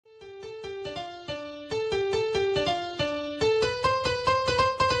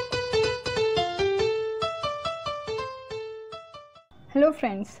Hello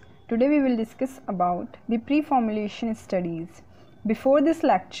friends, today we will discuss about the pre-formulation studies. Before this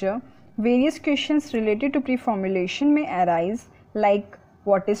lecture, various questions related to pre-formulation may arise like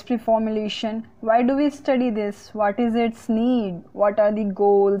what is pre-formulation, why do we study this, what is its need, what are the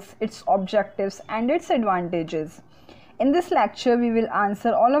goals, its objectives and its advantages. In this lecture, we will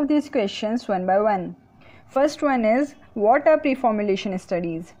answer all of these questions one by one. First one is, what are pre-formulation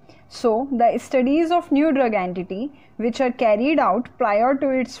studies? So, the studies of new drug entity which are carried out prior to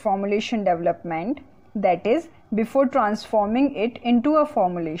its formulation development, that is, before transforming it into a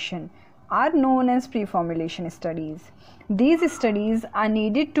formulation, are known as pre-formulation studies. These studies are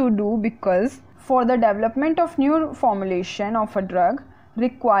needed to do because for the development of new formulation of a drug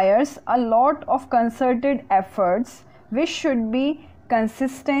requires a lot of concerted efforts which should be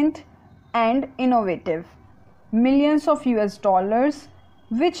consistent and innovative. Millions of US dollars,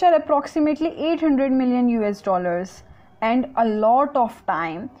 which are approximately 800 million US dollars, and a lot of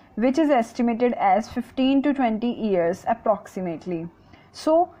time, which is estimated as 15 to 20 years approximately.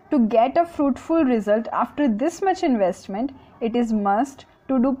 So, to get a fruitful result after this much investment, it is must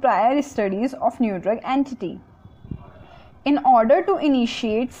to do prior studies of new drug entity. In order to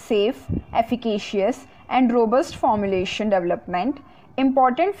initiate safe, efficacious, and robust formulation development,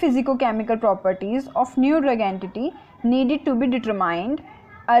 important physicochemical properties of new drug entity needed to be determined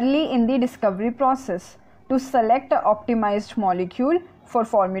early in the discovery process to select an optimized molecule for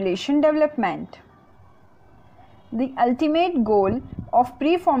formulation development. The ultimate goal of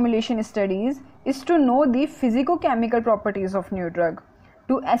pre-formulation studies is to know the physicochemical properties of new drug,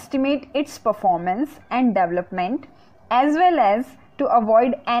 to estimate its performance and development, as well as to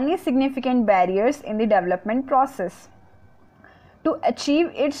avoid any significant barriers in the development process. To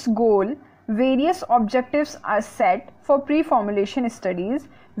achieve its goal, various objectives are set for pre-formulation studies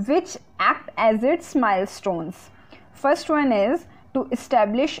which act as its milestones. First one is to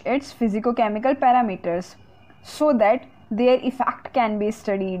establish its physicochemical parameters so that their effect can be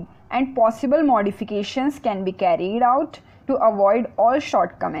studied and possible modifications can be carried out to avoid all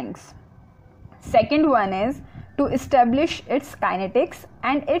shortcomings. Second one is to establish its kinetics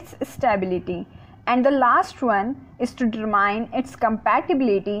and its stability. And the last one is to determine its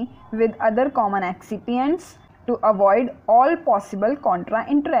compatibility with other common excipients to avoid all possible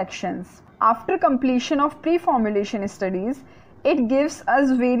contra-interactions. After completion of pre-formulation studies, it gives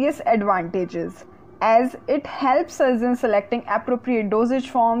us various advantages as it helps us in selecting appropriate dosage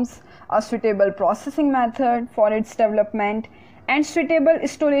forms, a suitable processing method for its development, and suitable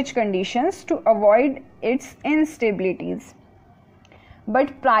storage conditions to avoid its instabilities.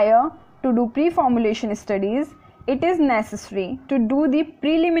 But prior to do pre-formulation studies, it is necessary to do the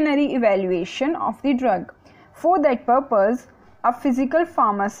preliminary evaluation of the drug. For that purpose, a physical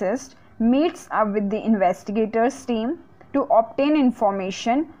pharmacist meets up with the investigators team to obtain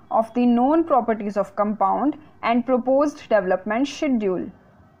information of the known properties of compound and proposed development schedule.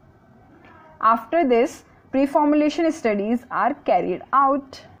 After this, pre-formulation studies are carried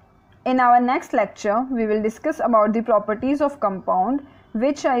out. In our next lecture, we will discuss about the properties of compound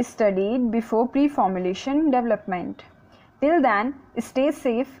which I studied before pre-formulation development. Till then, stay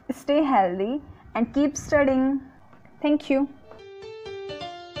safe, stay healthy, and keep studying. Thank you.